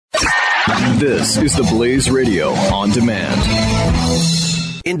This is the Blaze Radio on demand.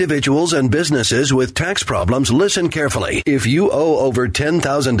 Individuals and businesses with tax problems, listen carefully. If you owe over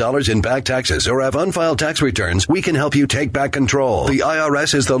 $10,000 in back taxes or have unfiled tax returns, we can help you take back control. The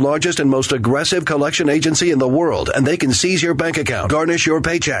IRS is the largest and most aggressive collection agency in the world, and they can seize your bank account, garnish your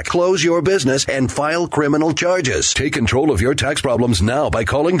paycheck, close your business, and file criminal charges. Take control of your tax problems now by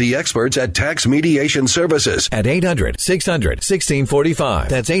calling the experts at Tax Mediation Services at 800-600-1645.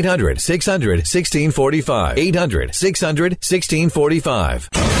 That's 800-600-1645. 800-600-1645.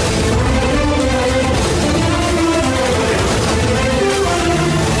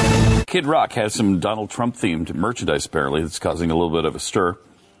 Kid Rock has some Donald Trump-themed merchandise, apparently, that's causing a little bit of a stir.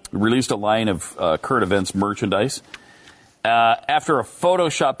 He released a line of current events merchandise. After a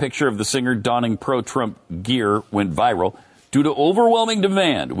Photoshop picture of the singer donning pro-Trump gear went viral, due to overwhelming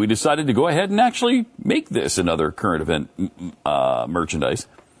demand, we decided to go ahead and actually make this another current event merchandise.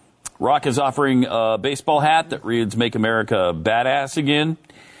 Rock is offering a baseball hat that reads "Make America Badass Again,"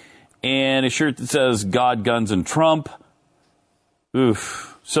 and a shirt that says "God, Guns, and Trump."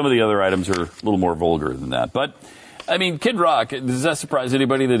 Oof. Some of the other items are a little more vulgar than that. But, I mean, Kid Rock, does that surprise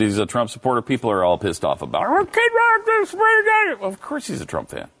anybody that he's a Trump supporter? People are all pissed off about, "Oh, Kid Rock, this well, of course he's a Trump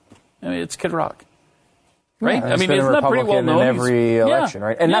fan. I mean, it's Kid Rock. Right? Yeah, I mean, isn't that pretty well known? In every election,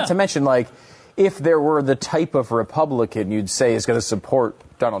 right? And not to mention, like, if there were the type of Republican you'd say is going to support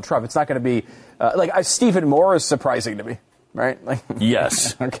Donald Trump, it's not going to be, Stephen Moore is surprising to me. Right? Like,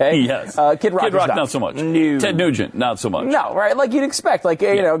 yes. Okay. Yes. Kid Rock, not so much. No. Ted Nugent, not so much. No, right? Like you'd expect. Like,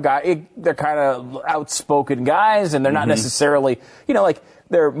 they're kind of outspoken guys, and they're not necessarily, like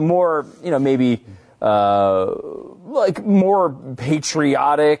they're more, maybe like more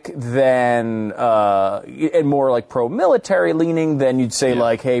patriotic than and more like pro-military leaning than you'd say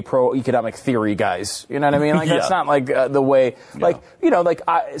like, hey, pro-economic theory guys. You know what I mean? Like that's not like the way. Like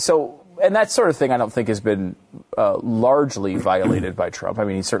and that sort of thing I don't think has been largely violated by Trump. I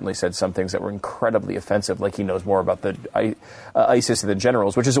mean, he certainly said some things that were incredibly offensive, like he knows more about the ISIS than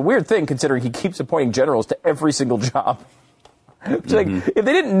generals, which is a weird thing considering he keeps appointing generals to every single job. It's like, if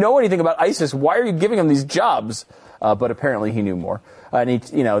they didn't know anything about ISIS, why are you giving them these jobs? But apparently he knew more. And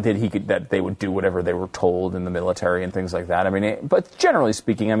that they would do whatever they were told in the military and things like that. I mean, but generally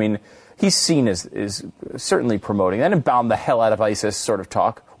speaking, I mean, he's seen as certainly promoting that, and bound the hell out of ISIS sort of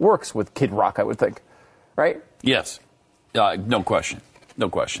talk works with Kid Rock, I would think. Right? Yes. No question. No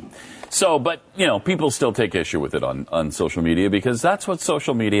question. So, but, people still take issue with it on social media because that's what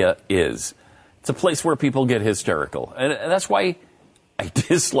social media is. It's a place where people get hysterical. And that's why I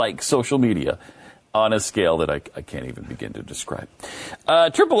dislike social media on a scale that I can't even begin to describe.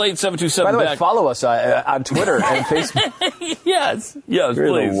 888-727. By the way, follow us on Twitter and Facebook. Yes, we're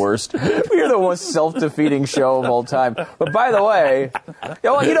please. The worst. We're the most self-defeating show of all time. But by the way,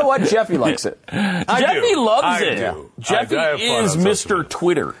 you know what? Jeffy likes it. Jeffy loves it. I do. Jeffy is Mr.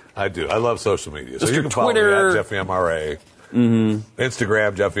 Twitter. I do. I love social media. So Mr. you can follow Twitter. me at Jeffy MRA.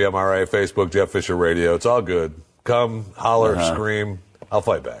 Instagram, Jeffy MRA. Facebook, Jeff Fisher Radio. It's all good. Come, holler, scream. I'll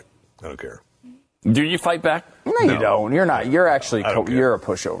fight back. I don't care. Do you fight back? No, you don't. You're not. You're actually you're a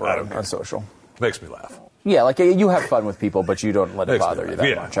pushover on social. Makes me laugh. Yeah, like you have fun with people, but you don't let it bother you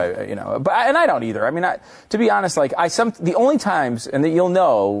that much. And I don't either. I mean, to be honest, like the only times, and that you'll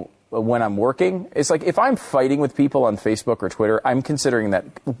know when I'm working, it's like if I'm fighting with people on Facebook or Twitter, I'm considering that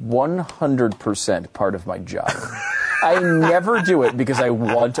 100% part of my job. I never do it because I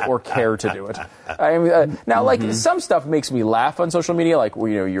want or care to do it. Now, like some stuff makes me laugh on social media, like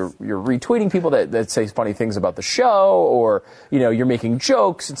you're retweeting people that say funny things about the show, or you're making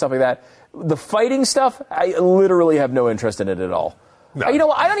jokes and stuff like that. The fighting stuff, I literally have no interest in it at all. No.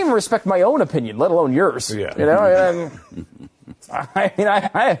 I don't even respect my own opinion, let alone yours. Yeah.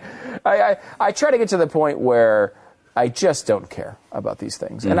 I try to get to the point where I just don't care about these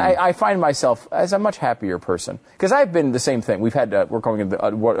things. And I find myself as a much happier person. Because I've been the same thing. We're going to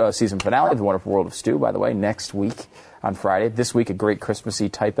the season finale of The Wonderful World of Stu, by the way, next week on Friday. This week, a great Christmassy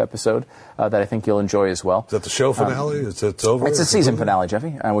type episode that I think you'll enjoy as well. Is that the show finale? It's over? It's a season finale, Jeffy,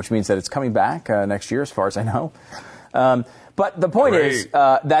 which means that it's coming back next year, as far as I know. But the point is,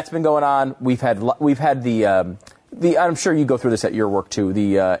 that's been going on. We've had the I'm sure you go through this at your work, too,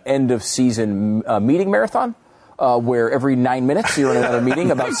 the end of season meeting marathon. Where every 9 minutes you're in another meeting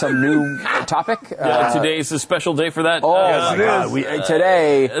about some new topic. Today's a special day for that. Oh, my God.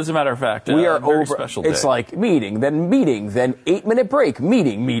 Today, as a matter of fact, we are very over. Special day. It's like meeting, then 8-minute break,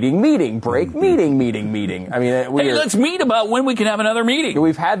 meeting, break, meeting. I mean, let's meet about when we can have another meeting.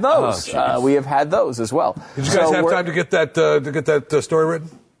 We've had those. We have had those as well. Did you guys have time to get that story written?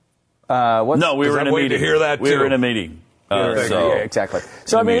 No, we were in a meeting. To hear that we too. were in a meeting. Yeah, exactly.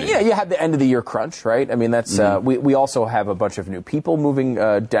 So, I mean, you have the end of the year crunch, right? I mean, that's we also have a bunch of new people moving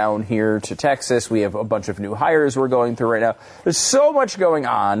down here to Texas. We have a bunch of new hires we're going through right now. There's so much going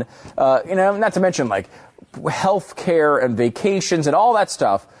on, not to mention, like, health care and vacations and all that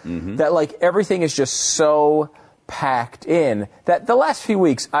stuff, that, like, everything is just so packed in that the last few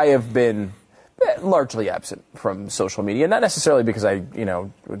weeks I have been largely absent from social media, not necessarily because I,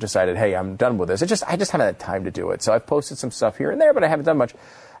 decided, hey, I'm done with this. I just haven't had time to do it. So I've posted some stuff here and there, but I haven't done much.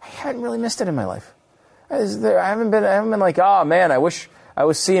 I haven't really missed it in my life. I haven't been like, oh man, I wish I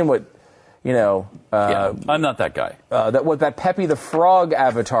was seeing what, I'm not that guy. What that Peppy the Frog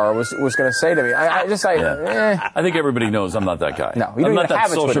avatar was going to say to me. I think everybody knows I'm not that guy. No, you don't I'm not even that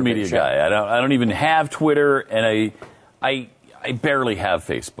social have a Twitter media page, guy. I don't even have Twitter, and I barely have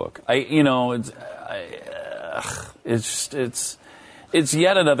Facebook. It's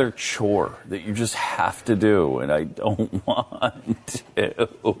yet another chore that you just have to do, and I don't want to.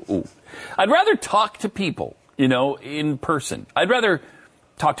 I'd rather talk to people, in person. I'd rather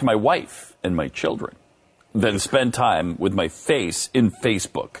talk to my wife and my children than spend time with my face in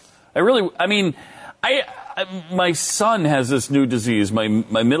Facebook. My son has this new disease, my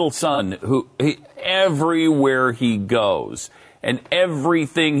middle son, who everywhere he goes and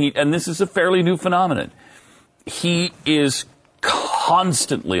everything and this is a fairly new phenomenon, he is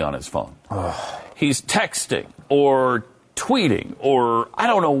constantly on his phone. He's texting or tweeting or, I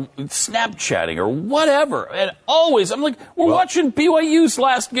don't know, Snapchatting or whatever. And always, I'm like, we're watching BYU's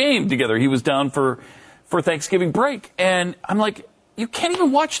last game together. He was down for Thanksgiving break. And I'm like, you can't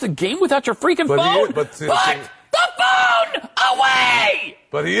even watch the game without your freaking phone. Put the phone away!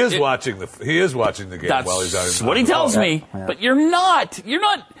 But he is watching the game while he's out. That's what he tells me. Yeah. But you're not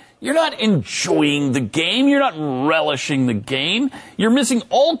enjoying the game. You're not relishing the game. You're missing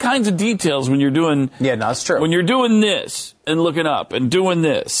all kinds of details when you're doing. Yeah, no, that's true. When you're doing this and looking up and doing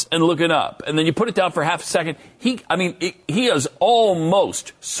this and looking up, and then you put it down for half a second. He is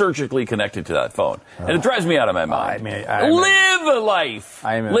almost surgically connected to that phone, and it drives me out of my mind. Live a life.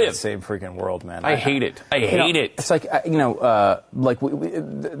 I am in the same freaking world, man. I hate it. I hate it. It's like the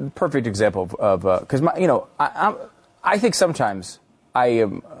perfect example of because I think sometimes I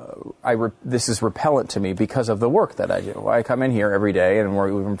am. This is repellent to me because of the work that I do. I come in here every day, and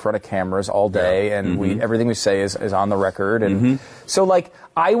we're in front of cameras all day, and everything we say is on the record. And so, like,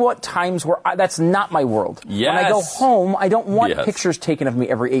 I want times where that's not my world. Yes. When I go home, I don't want pictures taken of me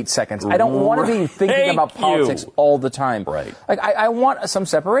every 8 seconds. I don't want to be thinking about politics all the time. Right. Like, I want some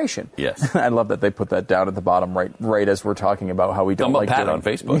separation. Yes. I love that they put that down at the bottom right as we're talking about how we don't like Pat on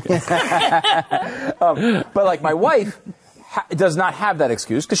Facebook. But like my wife does not have that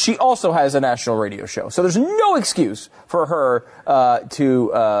excuse because she also has a national radio show. So there's no excuse for her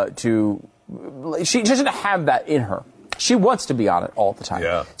she doesn't have that in her. She wants to be on it all the time.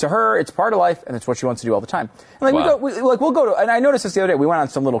 Yeah. To her, it's part of life, and it's what she wants to do all the time. And like we'll go to, and I noticed this the other day. We went on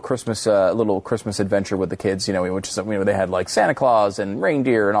some little Christmas adventure with the kids. They had like Santa Claus and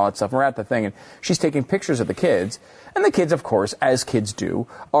reindeer and all that stuff. And we're at the thing, and she's taking pictures of the kids, and the kids, of course, as kids do,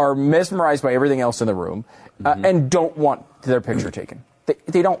 are mesmerized by everything else in the room, and don't want their picture taken.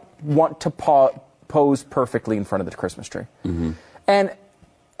 They don't want to pose perfectly in front of the Christmas tree. And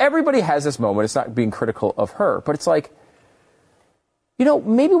everybody has this moment. It's not being critical of her, but it's like,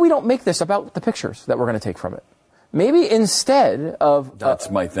 maybe we don't make this about the pictures that we're going to take from it. Maybe instead of...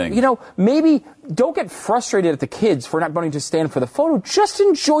 That's my thing. Maybe don't get frustrated at the kids for not wanting to stand for the photo. Just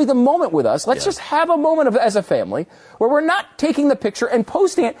enjoy the moment with us. Let's just have a moment as a family where we're not taking the picture and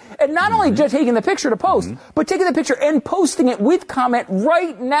posting it. And not only just taking the picture to post, but taking the picture and posting it with comment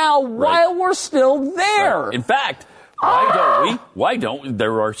right now while we're still there. Right. In fact... Why don't we?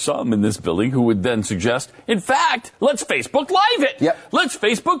 There are some in this building who would then suggest, in fact, let's Facebook Live it. Yep. Let's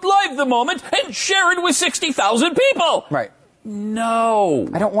Facebook Live the moment and share it with 60,000 people. Right. No.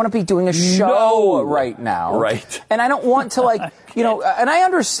 I don't want to be doing a show right now. Right. And I don't want to and I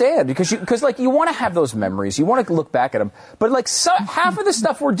understand because you want to have those memories. You want to look back at them. But half of the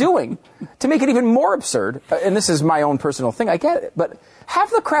stuff we're doing to make it even more absurd, and this is my own personal thing, I get it, but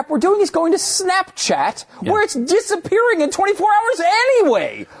half the crap we're doing is going to Snapchat where it's disappearing in 24 hours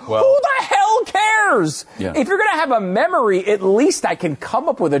anyway. Well, who the hell cares? Yeah. If you're going to have a memory, at least I can come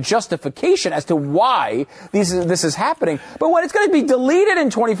up with a justification as to why this is happening. But when it's going to be deleted in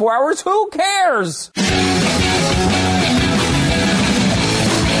 24 hours, who cares?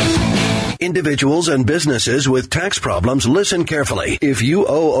 Individuals and businesses with tax problems, listen carefully. If you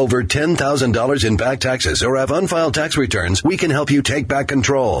owe over $10,000 in back taxes or have unfiled tax returns, we can help you take back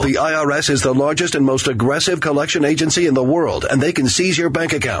control. The IRS is the largest and most aggressive collection agency in the world, and they can seize your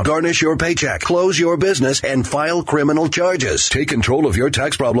bank account, garnish your paycheck, close your business, and file criminal charges. Take control of your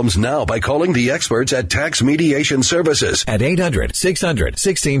tax problems now by calling the experts at Tax Mediation Services at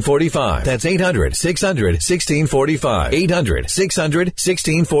 800-600-1645. That's 800-600-1645.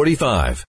 800-600-1645.